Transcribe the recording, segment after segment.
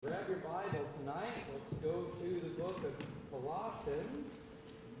Colossians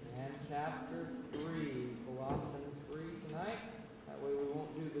and chapter 3. Colossians 3 tonight. That way we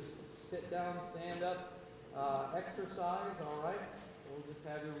won't do the sit down, stand up exercise, all right? We'll just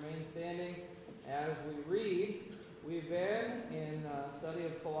have you remain standing as we read. We've been in study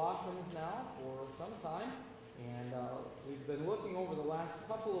of Colossians now for some time, and we've been looking over the last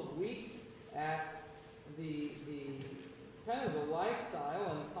couple of weeks at the kind of the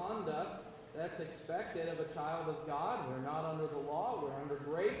lifestyle and conduct that's expected of a child of God. We're not under the law, we're under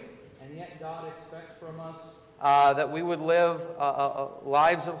grace, and yet God expects from us that we would live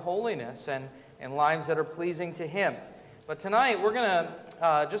lives of holiness and lives that are pleasing to Him. But tonight we're going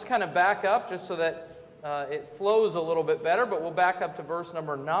to just kind of back up just so that it flows a little bit better, but we'll back up to verse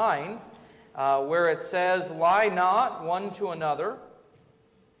number 9 where it says, "Lie not one to another,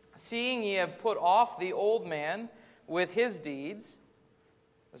 seeing ye have put off the old man with his deeds."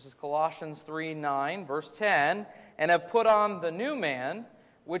 This is Colossians 3:9, verse 10, "and have put on the new man,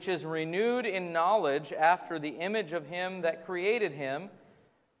 which is renewed in knowledge after the image of him that created him,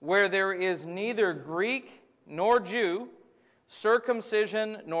 where there is neither Greek nor Jew,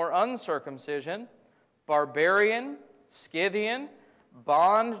 circumcision nor uncircumcision, barbarian, Scythian,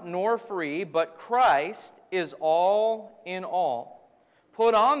 bond nor free, but Christ is all in all.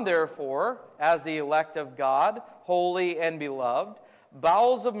 Put on, therefore, as the elect of God, holy and beloved,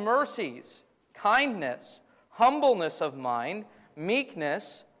 bowels of mercies, kindness, humbleness of mind,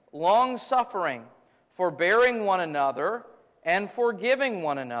 meekness, long-suffering, forbearing one another, and forgiving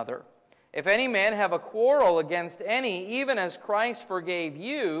one another. If any man have a quarrel against any, even as Christ forgave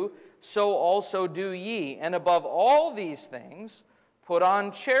you, so also do ye. And above all these things, put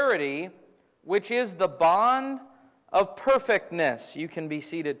on charity, which is the bond of perfectness." You can be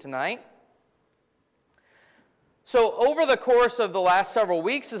seated tonight. So over the course of the last several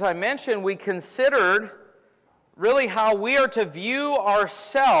weeks, as I mentioned, we considered really how we are to view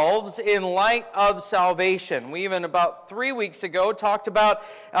ourselves in light of salvation. We even about 3 weeks ago talked about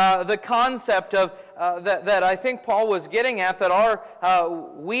the concept of that I think Paul was getting at, that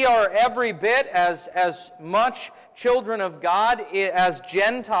we are every bit as much children of God as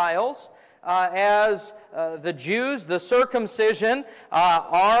Gentiles, as the Jews, the circumcision,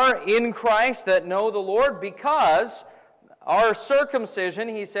 are in Christ that know the Lord, because our circumcision,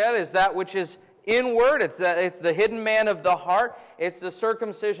 he said, is that which is inward. It's the hidden man of the heart. It's the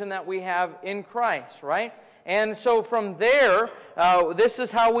circumcision that we have in Christ, right? And so from there, this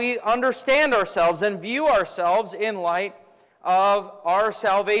is how we understand ourselves and view ourselves in light of our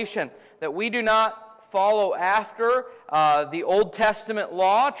salvation. That we do not follow after the Old Testament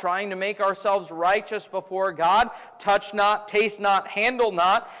law, trying to make ourselves righteous before God. Touch not, taste not, handle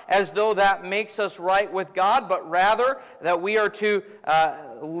not, as though that makes us right with God, but rather that we are to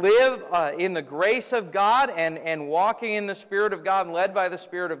live in the grace of God and walking in the Spirit of God and led by the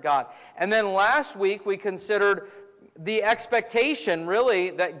Spirit of God. And then last week we considered the expectation, really,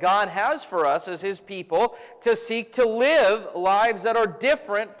 that God has for us as His people to seek to live lives that are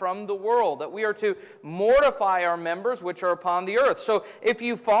different from the world, that we are to mortify our members which are upon the earth. So if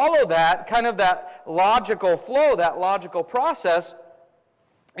you follow that, kind of that logical flow, that logical process,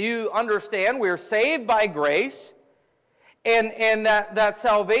 you understand we're saved by grace, and that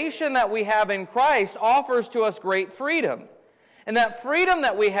salvation that we have in Christ offers to us great freedom. And that freedom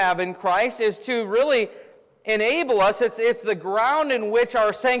that we have in Christ is to really enable us. It's the ground in which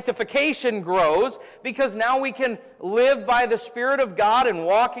our sanctification grows, because now we can live by the Spirit of God and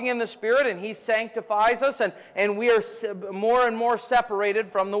walking in the Spirit, and He sanctifies us, and we are more and more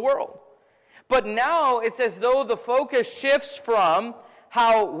separated from the world. But now it's as though the focus shifts from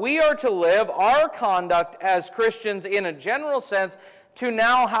how we are to live, our conduct as Christians in a general sense, to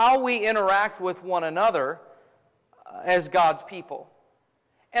now how we interact with one another as God's people.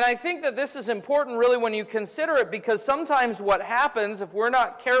 And I think that this is important really when you consider it, because sometimes what happens, if we're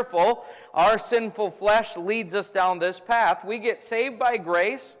not careful, our sinful flesh leads us down this path. We get saved by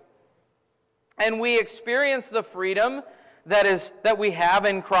grace, and we experience the freedom that we have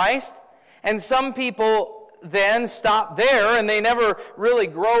in Christ. And some people then stop there, and they never really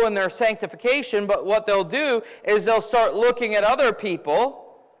grow in their sanctification. But what they'll do is they'll start looking at other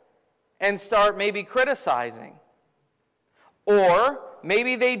people and start maybe criticizing. Or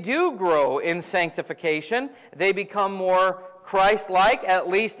maybe they do grow in sanctification. They become more Christ-like, at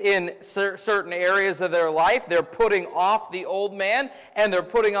least in certain areas of their life. They're putting off the old man and they're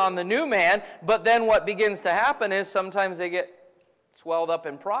putting on the new man. But then what begins to happen is sometimes they get swelled up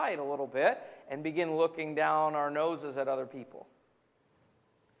in pride a little bit and begin looking down our noses at other people.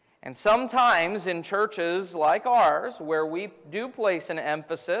 And sometimes in churches like ours, where we do place an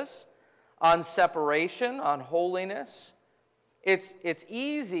emphasis on separation, on holiness, it's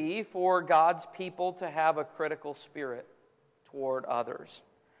easy for God's people to have a critical spirit toward others.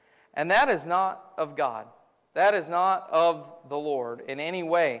 And that is not of God. That is not of the Lord in any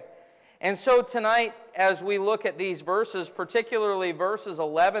way. And so tonight, as we look at these verses, particularly verses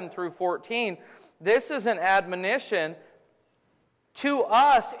 11 through 14, this is an admonition to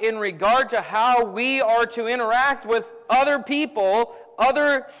us in regard to how we are to interact with other people,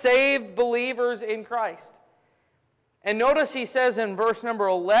 other saved believers in Christ. And notice he says in verse number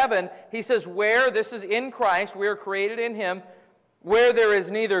 11, he says, where, this is in Christ, we are created in Him, where there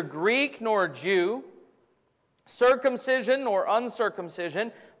is neither Greek nor Jew, circumcision nor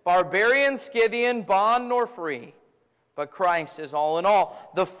uncircumcision, barbarian, Scythian, bond nor free, but Christ is all in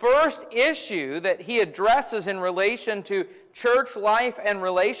all. The first issue that he addresses in relation to church life and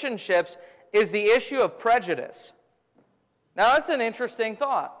relationships is the issue of prejudice. Now that's an interesting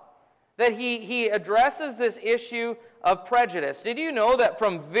thought, that he addresses this issue of prejudice. Did you know that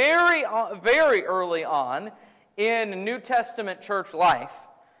from very early on in New Testament church life,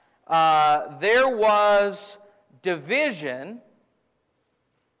 there was division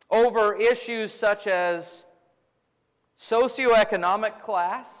over issues such as socioeconomic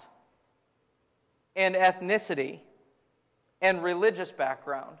class and ethnicity and religious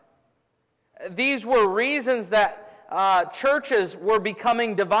background. These were reasons that churches were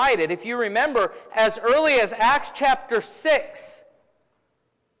becoming divided. If you remember, as early as Acts chapter 6,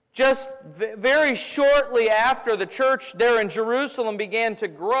 just very shortly after the church there in Jerusalem began to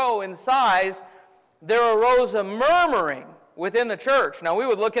grow in size, there arose a murmuring within the church. Now we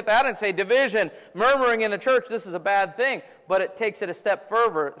would look at that and say division, murmuring in the church, this is a bad thing. But it takes it a step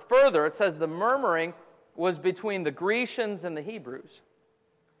further. It says the murmuring was between the Grecians and the Hebrews.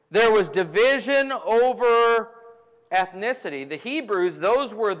 There was division over ethnicity. The Hebrews,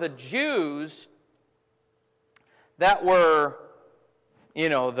 those were the Jews that were,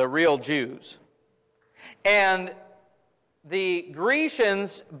 the real Jews. And the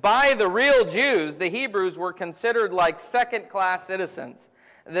Grecians, by the real Jews, the Hebrews, were considered like second-class citizens.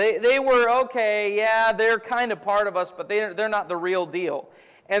 They were, okay, yeah, they're kind of part of us, but they're not the real deal.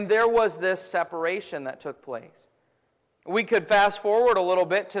 And there was this separation that took place. We could fast forward a little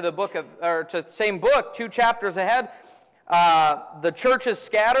bit to the same book, 2 chapters ahead. The church is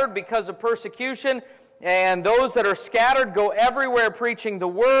scattered because of persecution, and those that are scattered go everywhere preaching the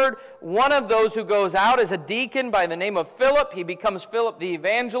word. One of those who goes out is a deacon by the name of Philip. He becomes Philip the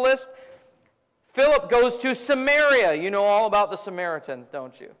evangelist. Philip goes to Samaria. You know all about the Samaritans,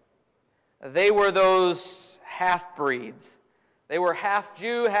 don't you? They were those half-breeds. They were half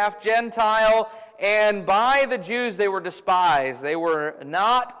Jew, half Gentile, and by the Jews they were despised. They were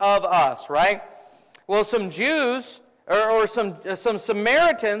not of us, right? Well, some Jews, or some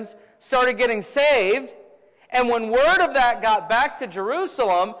Samaritans started getting saved, and when word of that got back to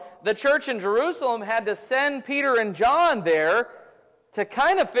Jerusalem, the church in Jerusalem had to send Peter and John there to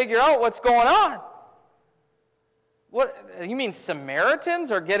kind of figure out what's going on. What, you mean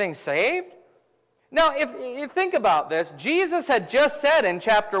Samaritans are getting saved? Now, if you think about this, Jesus had just said in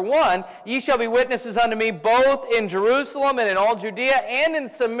chapter 1, ye shall be witnesses unto me both in Jerusalem and in all Judea and in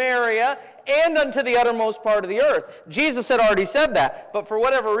Samaria and unto the uttermost part of the earth. Jesus had already said that, but for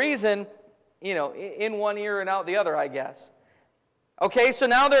whatever reason, in one ear and out the other, I guess. Okay, so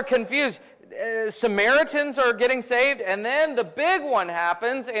now they're confused. Samaritans are getting saved, and then the big one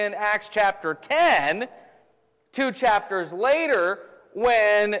happens in Acts chapter 10, 2 chapters later,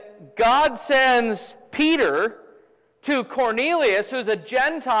 when God sends Peter to Cornelius, who's a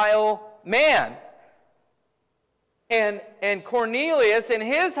Gentile man. And Cornelius and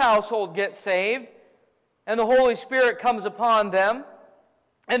his household get saved, and the Holy Spirit comes upon them,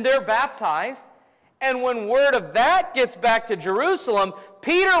 and they're baptized. And when word of that gets back to Jerusalem,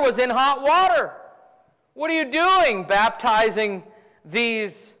 Peter was in hot water. What are you doing baptizing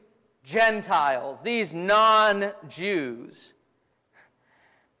these Gentiles, these non-Jews?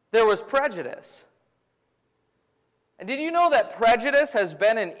 There was prejudice. And did you know that prejudice has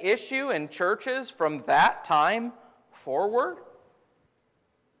been an issue in churches from that time forward?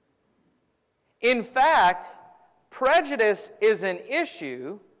 In fact, prejudice is an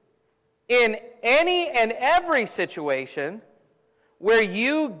issue in any and every situation where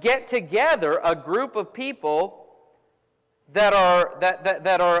you get together a group of people that are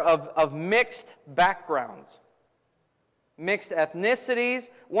of mixed backgrounds, mixed ethnicities.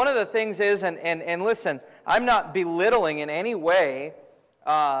 One of the things is, and listen, I'm not belittling in any way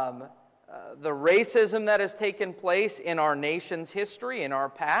the racism that has taken place in our nation's history, in our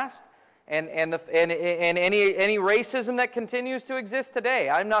past, and any racism that continues to exist today.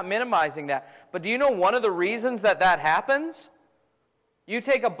 I'm not minimizing that. But do you know one of the reasons that happens? You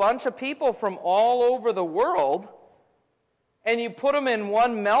take a bunch of people from all over the world and you put them in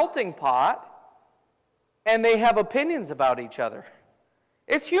one melting pot and they have opinions about each other.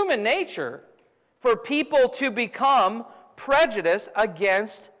 It's human nature for people to become prejudiced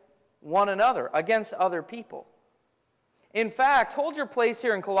against one another, against other people. In fact, hold your place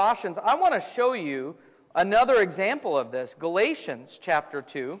here in Colossians. I want to show you another example of this. Galatians chapter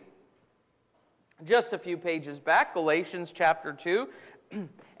 2. Just a few pages back, Galatians chapter 2.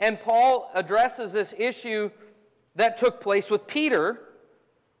 And Paul addresses this issue that took place with Peter.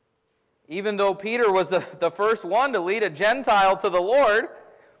 Even though Peter was the first one to lead a Gentile to the Lord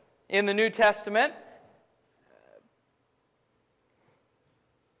in the New Testament.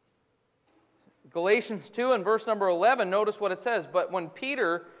 Galatians 2 and verse number 11, notice what it says. But when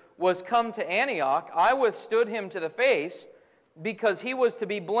Peter was come to Antioch, I withstood him to the face, because he was to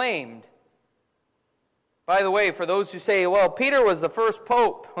be blamed. By the way, for those who say, well, Peter was the first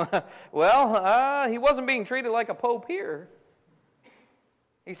pope. Well, he wasn't being treated like a pope here.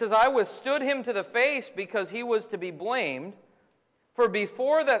 He says, I withstood him to the face because he was to be blamed. For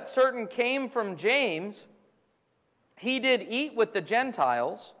before that certain came from James, he did eat with the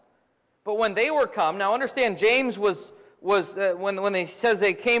Gentiles. But when they were come, now understand, James was when he says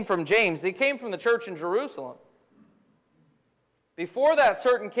they came from James, they came from the church in Jerusalem. Before that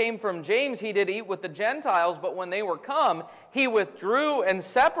certain came from James, he did eat with the Gentiles, but when they were come, he withdrew and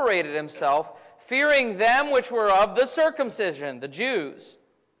separated himself, fearing them which were of the circumcision, the Jews.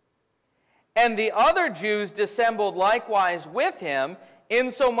 And the other Jews dissembled likewise with him,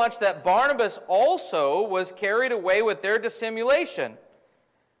 insomuch that Barnabas also was carried away with their dissimulation.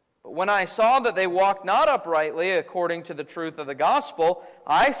 But when I saw that they walked not uprightly according to the truth of the gospel,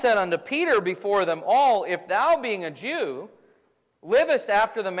 I said unto Peter before them all, if thou, being a Jew, livest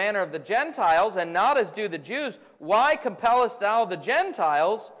after the manner of the Gentiles, and not as do the Jews, why compellest thou the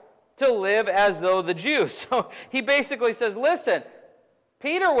Gentiles to live as though the Jews? So he basically says, listen,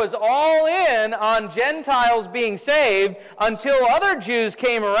 Peter was all in on Gentiles being saved until other Jews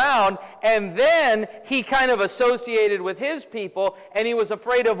came around, and then he kind of associated with his people, and he was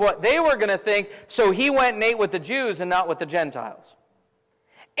afraid of what they were going to think, so he went and ate with the Jews and not with the Gentiles.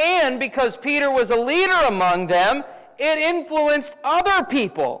 And because Peter was a leader among them, it influenced other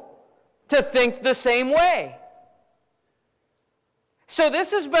people to think the same way. So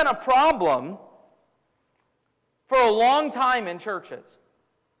this has been a problem for a long time in churches,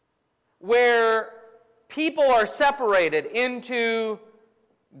 where people are separated into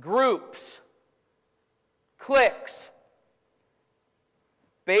groups, cliques,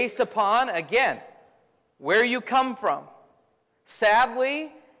 based upon, again, where you come from.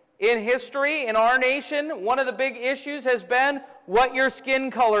 Sadly, in history, in our nation, one of the big issues has been what your skin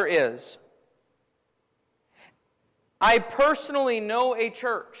color is. I personally know a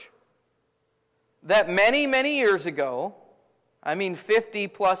church that many, many years ago, 50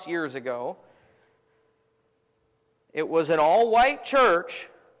 plus years ago, it was an all-white church,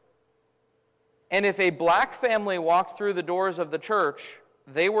 and if a black family walked through the doors of the church,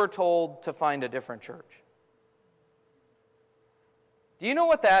 they were told to find a different church. Do you know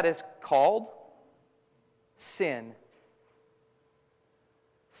what that is called? Sin.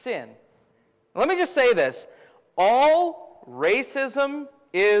 Sin. Let me just say this. All racism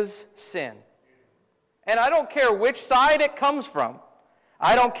is sin. And I don't care which side it comes from.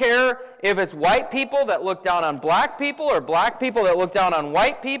 I don't care if it's white people that look down on black people, or black people that look down on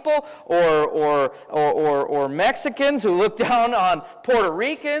white people, or Mexicans who look down on Puerto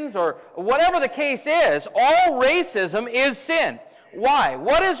Ricans, or whatever the case is. All racism is sin. Why?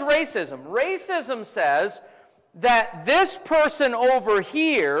 What is racism? Racism says that this person over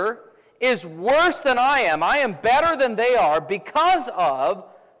here is worse than I am. I am better than they are because of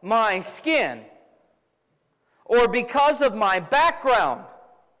my skin, or because of my background.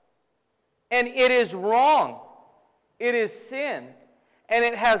 And it is wrong. It is sin. And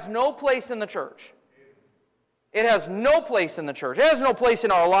it has no place in the church. It has no place in the church. It has no place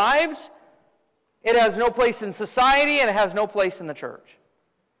in our lives. It has no place in society, and it has no place in the church.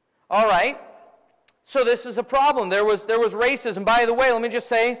 All right. So this is a problem. There was racism. By the way, let me just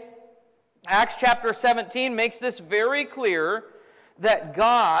say, Acts chapter 17 makes this very clear, that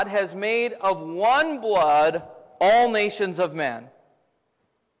God has made of one blood all nations of men.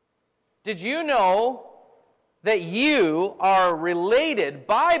 Did you know that you are related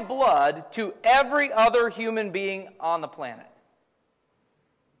by blood to every other human being on the planet?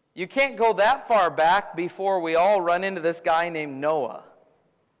 You can't go that far back before we all run into this guy named Noah.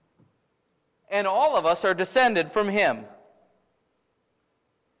 And all of us are descended from him.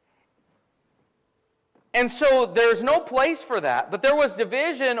 And so there's no place for that. But there was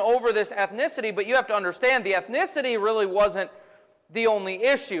division over this ethnicity, but you have to understand the ethnicity really wasn't the only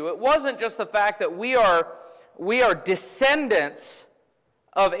issue. It wasn't just the fact that we are descendants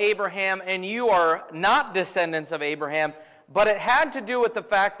of Abraham and you are not descendants of Abraham, but it had to do with the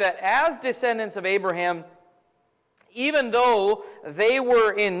fact that as descendants of Abraham, even though they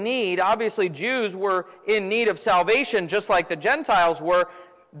were in need, obviously Jews were in need of salvation just like the Gentiles were,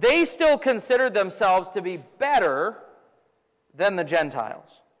 they still considered themselves to be better than the Gentiles.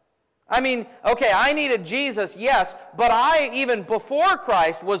 I mean, okay, I needed Jesus, yes, but I, even before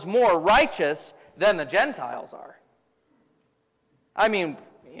Christ, was more righteous than the Gentiles are. I mean,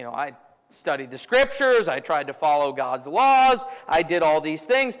 I studied the Scriptures, I tried to follow God's laws, I did all these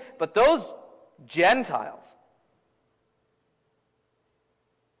things, but those Gentiles,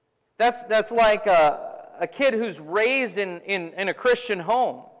 that's like a kid who's raised in a Christian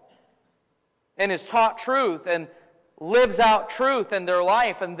home and is taught truth and lives out truth in their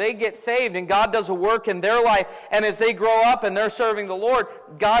life, and they get saved and God does a work in their life, and as they grow up and they're serving the Lord,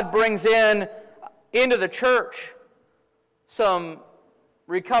 God brings into the church some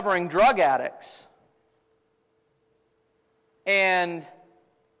recovering drug addicts and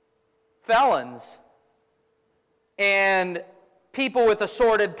felons and people with a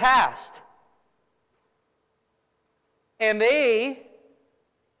sordid past. And they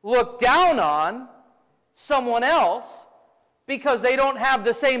look down on someone else because they don't have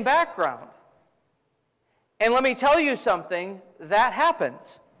the same background. And let me tell you something, that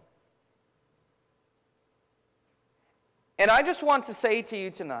happens. And I just want to say to you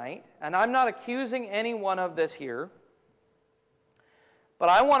tonight, and I'm not accusing anyone of this here, but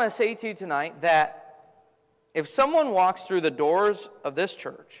I want to say to you tonight that if someone walks through the doors of this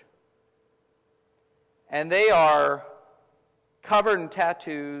church and they are covered in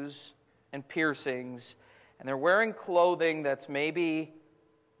tattoos and piercings, and they're wearing clothing that's maybe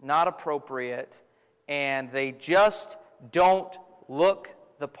not appropriate, and they just don't look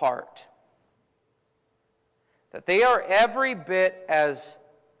the part, that they are every bit as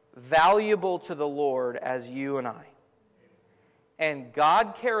valuable to the Lord as you and I. And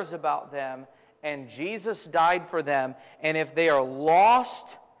God cares about them, and Jesus died for them, and if they are lost,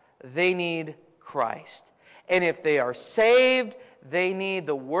 they need Christ. And if they are saved, they need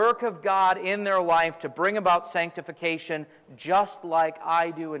the work of God in their life to bring about sanctification just like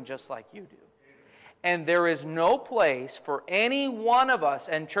I do and just like you do. And there is no place for any one of us,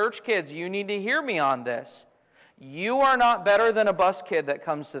 and church kids, you need to hear me on this. You are not better than a bus kid that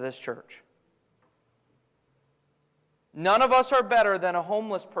comes to this church. None of us are better than a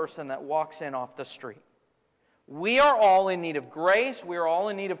homeless person that walks in off the street. We are all in need of grace. We are all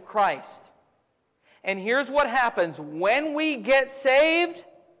in need of Christ. And here's what happens. When we get saved,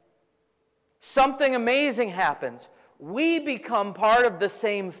 something amazing happens. We become part of the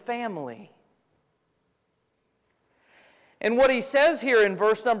same family. And what he says here in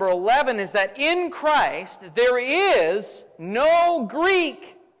verse number 11 is that in Christ there is no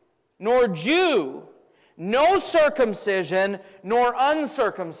Greek nor Jew, no circumcision nor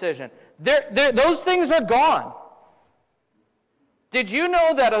uncircumcision. Those things are gone. Did you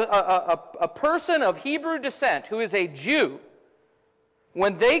know that a person of Hebrew descent who is a Jew,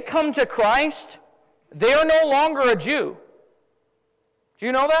 when they come to Christ, they are no longer a Jew? Do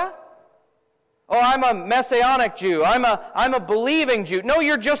you know that? Oh, I'm a Messianic Jew. I'm a believing Jew. No,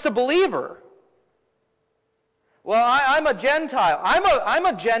 you're just a believer. Well, I'm a Gentile. I'm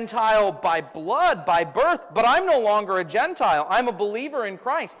a Gentile by blood, by birth, but I'm no longer a Gentile. I'm a believer in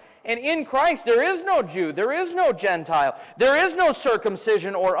Christ. And in Christ, there is no Jew, there is no Gentile, there is no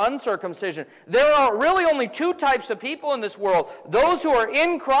circumcision or uncircumcision. There are really only two types of people in this world, those who are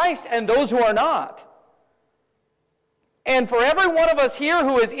in Christ and those who are not. And for every one of us here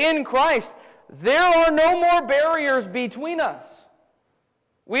who is in Christ, there are no more barriers between us.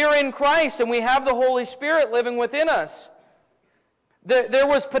 We are in Christ and we have the Holy Spirit living within us. There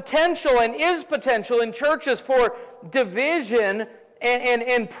was potential and is potential in churches for division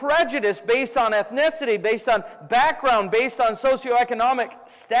and prejudice based on ethnicity, based on background, based on socioeconomic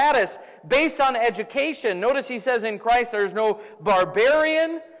status, based on education. Notice he says in Christ there's no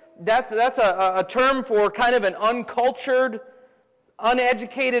barbarian. That's a term for kind of an uncultured,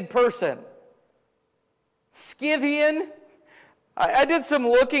 uneducated person. Scythian. I did some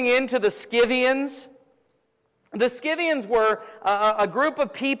looking into the Scythians. The Scythians were a group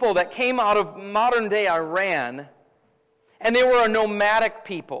of people that came out of modern-day Iran, and they were a nomadic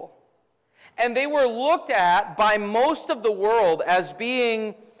people. And they were looked at by most of the world as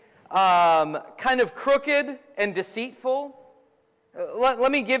being kind of crooked and deceitful.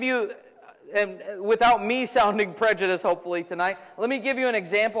 Let me give you and without me sounding prejudiced, hopefully, tonight, let me give you an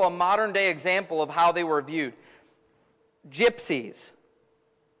example, a modern-day example of how they were viewed. Gypsies.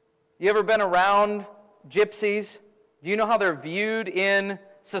 You ever been around gypsies? Do you know how they're viewed in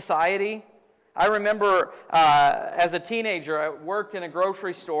society? I remember as a teenager, I worked in a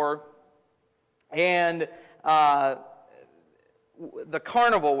grocery store, and the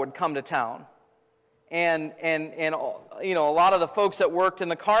carnival would come to town. And you know, a lot of the folks that worked in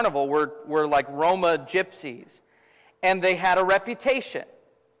the carnival were like Roma gypsies. And they had a reputation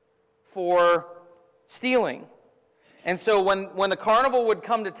for stealing. And so when the carnival would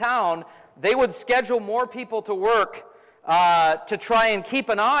come to town, they would schedule more people to work to try and keep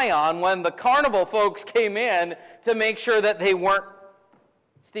an eye on when the carnival folks came in to make sure that they weren't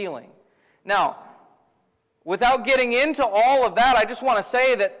stealing. Now, without getting into all of that, I just want to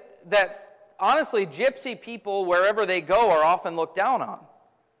say that honestly, gypsy people, wherever they go, are often looked down on.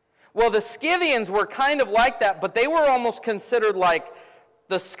 Well, the Scythians were kind of like that, but they were almost considered like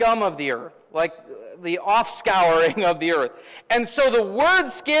the scum of the earth, like the offscouring of the earth. And so the word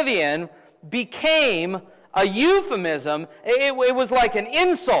Scythian became a euphemism. It was like an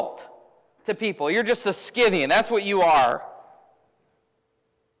insult to people. You're just a Scythian. That's what you are.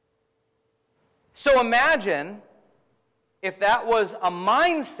 So imagine if that was a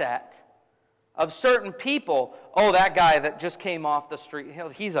mindset of certain people. Oh, that guy that just came off the street,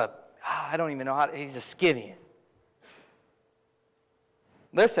 I don't even know he's a Scythian.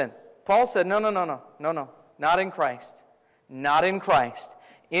 Listen, Paul said, no, not in Christ. Not in Christ.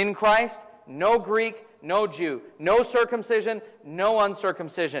 In Christ, no Greek, no Jew, no circumcision, no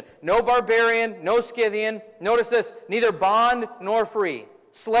uncircumcision, no barbarian, no Scythian. Notice this, neither bond nor free.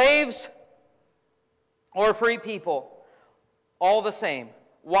 Slaves or free people, all the same.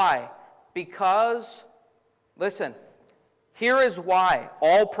 Why? Because, listen, here is why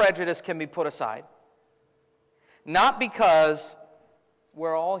all prejudice can be put aside. Not because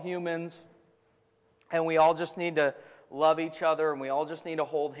we're all humans and we all just need to love each other and we all just need to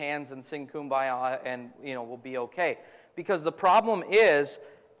hold hands and sing Kumbaya and, we'll be okay. Because the problem is,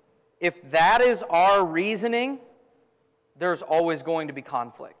 if that is our reasoning, there's always going to be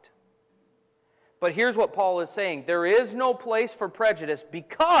conflict. But here's what Paul is saying. There is no place for prejudice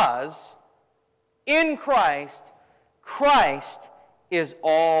because in Christ, Christ is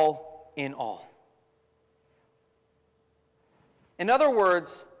all in all. In other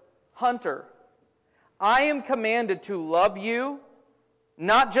words, Hunter, I am commanded to love you,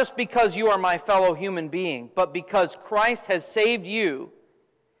 not just because you are my fellow human being, but because Christ has saved you,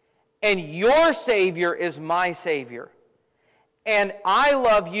 and your Savior is my Savior. And I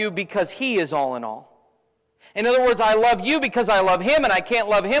love you because He is all in all. In other words, I love you because I love Him, and I can't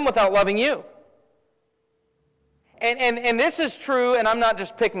love Him without loving you. And this is true, and I'm not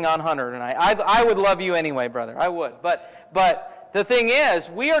just picking on Hunter tonight. I would love you anyway, brother. I would. But the thing is,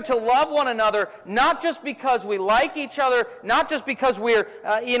 we are to love one another not just because we like each other, not just because we're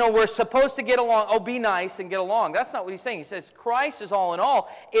supposed to get along. Oh, be nice and get along. That's not what he's saying. He says Christ is all in all.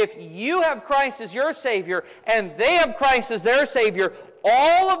 If you have Christ as your Savior and they have Christ as their Savior,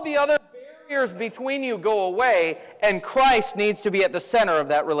 all of the other barriers between you go away, and Christ needs to be at the center of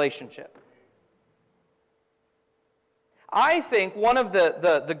that relationship. I think one of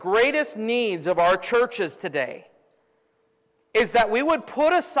the greatest needs of our churches today is that we would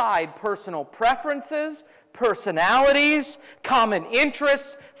put aside personal preferences, personalities, common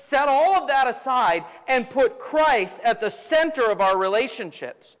interests, set all of that aside and put Christ at the center of our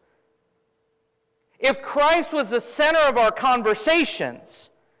relationships. If Christ was the center of our conversations,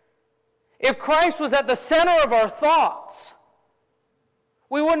 if Christ was at the center of our thoughts,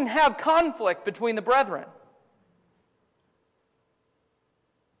 we wouldn't have conflict between the brethren.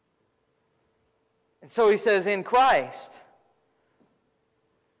 And so he says, in Christ,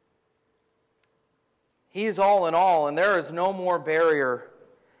 He is all in all, and there is no more barrier.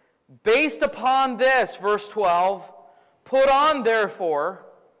 Based upon this, verse 12, put on therefore,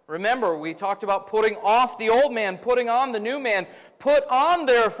 remember we talked about putting off the old man, putting on the new man. Put on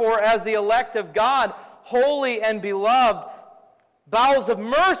therefore as the elect of God, holy and beloved, bowels of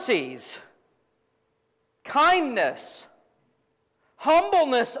mercies, kindness,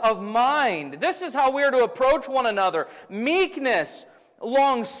 humbleness of mind. This is how we are to approach one another. Meekness,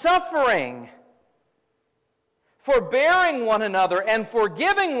 long-suffering, forbearing one another, and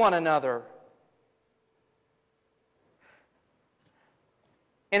forgiving one another.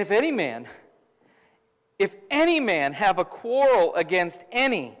 And if any man have a quarrel against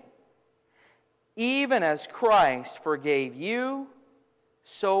any, even as Christ forgave you,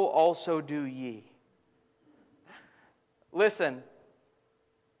 so also do ye. Listen,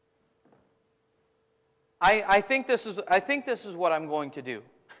 I think this is what I'm going to do.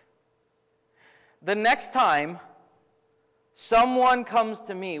 The next time someone comes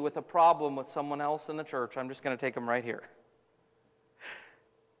to me with a problem with someone else in the church, I'm just going to take them right here.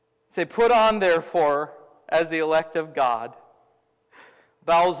 Say, put on, therefore, as the elect of God,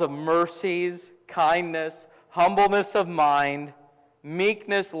 bowels of mercies, kindness, humbleness of mind,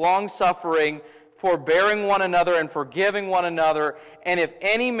 meekness, long-suffering, forbearing one another and forgiving one another. And if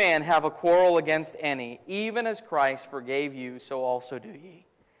any man have a quarrel against any, even as Christ forgave you, so also do ye.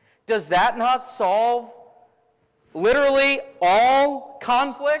 Does that not solve literally all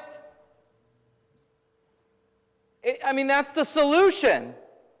conflict? That's the solution.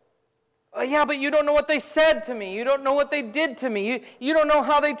 Yeah, but you don't know what they said to me. You don't know what they did to me. You don't know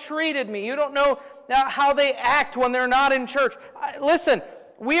how they treated me. You don't know how they act when they're not in church. Listen,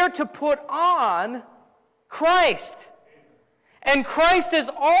 we are to put on Christ. And Christ is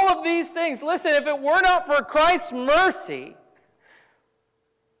all of these things. Listen, if it were not for Christ's mercy,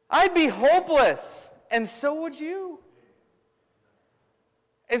 I'd be hopeless. And so would you.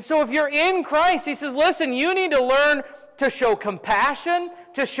 And so if you're in Christ, he says, listen, you need to learn to show compassion,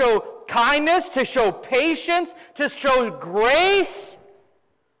 to show kindness, to show patience, to show grace.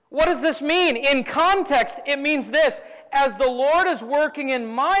 What does this mean? In context, it means this. As the Lord is working in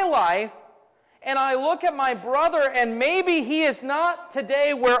my life, and I look at my brother, and maybe he is not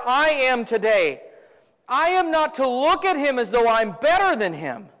today where I am today, I am not to look at him as though I'm better than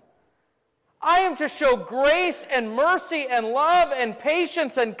him. I am to show grace and mercy and love and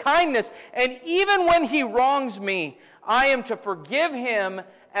patience and kindness. And even when he wrongs me, I am to forgive him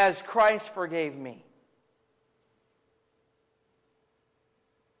as Christ forgave me.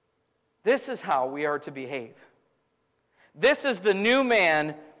 This is how we are to behave. This is the new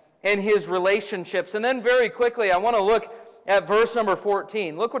man and his relationships. And then very quickly, I want to look at verse number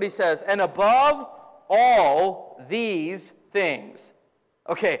 14. Look what he says. And above all these things.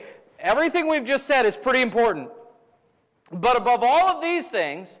 Okay, everything we've just said is pretty important. But above all of these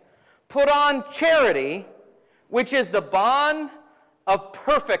things, put on charity, which is the bond of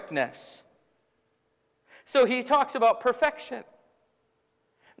perfectness. So he talks about perfection.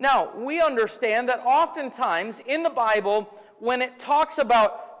 Now, we understand that oftentimes in the Bible, when it talks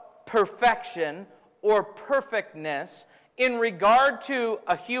about perfection or perfectness in regard to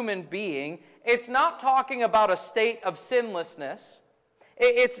a human being, it's not talking about a state of sinlessness.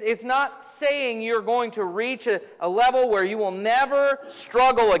 It's not saying you're going to reach a level where you will never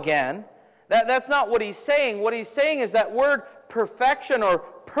struggle again. That's not what he's saying. What he's saying is that word perfection or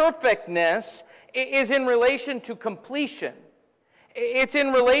perfectness is in relation to completion. It's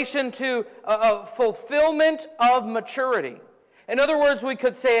in relation to a fulfillment of maturity. In other words, we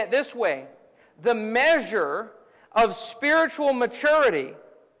could say it this way. The measure of spiritual maturity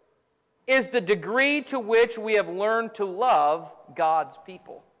is the degree to which we have learned to love God's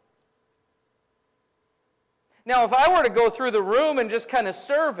people. Now, if I were to go through the room and just kind of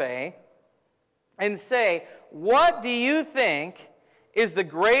survey and say, what do you think is the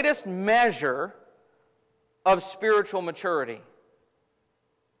greatest measure of spiritual maturity?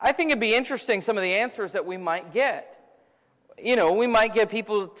 I think it'd be interesting, some of the answers that we might get. We might get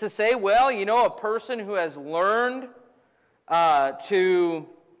people to say, well, a person who has learned to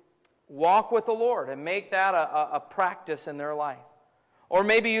walk with the Lord and make that a practice in their life. Or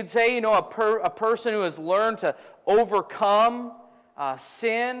maybe you'd say, a person who has learned to overcome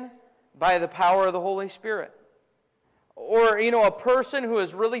sin by the power of the Holy Spirit. Or, a person who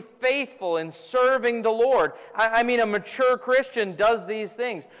is really faithful in serving the Lord. A mature Christian does these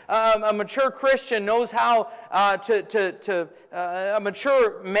things. A mature Christian knows how a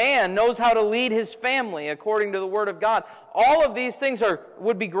mature man knows how to lead his family according to the Word of God. All of these things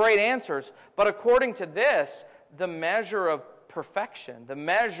would be great answers. But according to this, the measure of perfection, the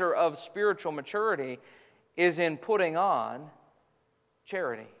measure of spiritual maturity is in putting on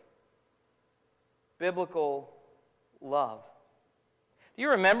charity. Biblical love. Do you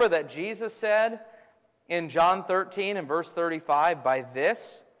remember that Jesus said in John 13 and verse 35, by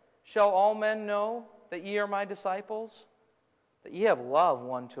this shall all men know that ye are my disciples, that ye have love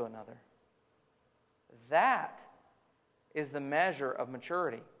one to another. That is the measure of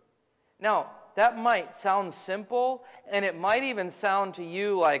maturity. Now, that might sound simple, and it might even sound to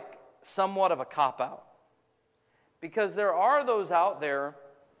you like somewhat of a cop-out. Because there are those out there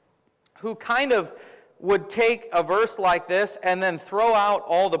who kind of would take a verse like this and then throw out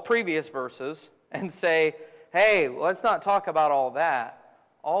all the previous verses and say, hey, let's not talk about all that.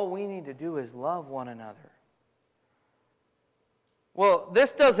 All we need to do is love one another. Well,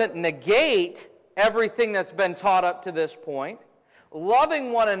 this doesn't negate everything that's been taught up to this point.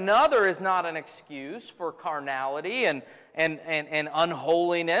 Loving one another is not an excuse for carnality and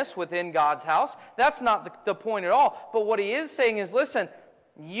unholiness within God's house. That's not the point at all. But what he is saying is, listen,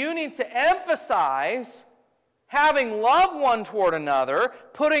 you need to emphasize having love one toward another,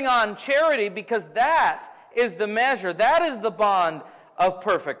 putting on charity, because that is the measure, that is the bond of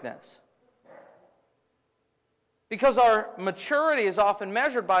perfectness. Because our maturity is often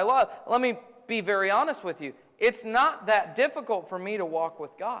measured by love. Let me be very honest with you. It's not that difficult for me to walk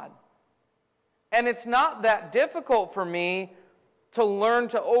with God. And it's not that difficult for me to learn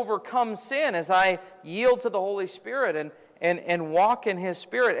to overcome sin as I yield to the Holy Spirit and walk in His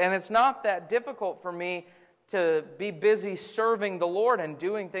Spirit. And it's not that difficult for me to be busy serving the Lord and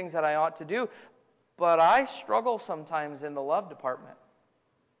doing things that I ought to do. But I struggle sometimes in the love department.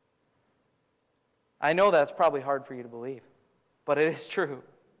 I know that's probably hard for you to believe, but it is true.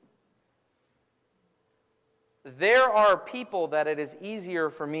 There are people that it is easier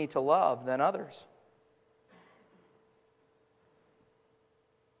for me to love than others.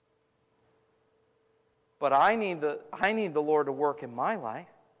 But I need the Lord to work in my life,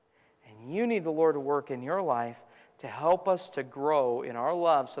 and you need the Lord to work in your life to help us to grow in our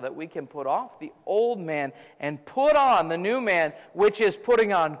love so that we can put off the old man and put on the new man, which is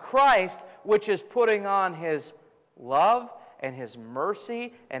putting on Christ, which is putting on His love and His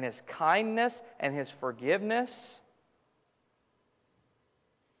mercy and His kindness and His forgiveness.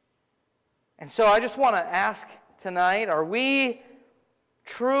 And so I just want to ask tonight, are we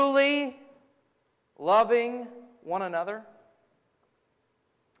truly loving one another?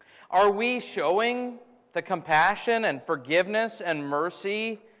 Are we showing the compassion and forgiveness and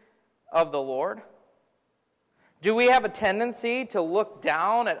mercy of the Lord? Do we have a tendency to look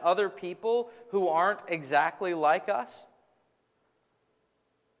down at other people who aren't exactly like us?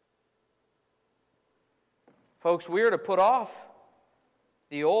 Folks, we are to put off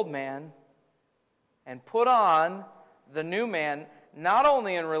the old man and put on the new man, not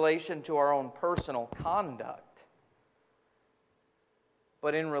only in relation to our own personal conduct,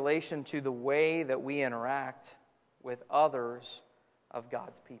 but in relation to the way that we interact with others of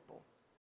God's people.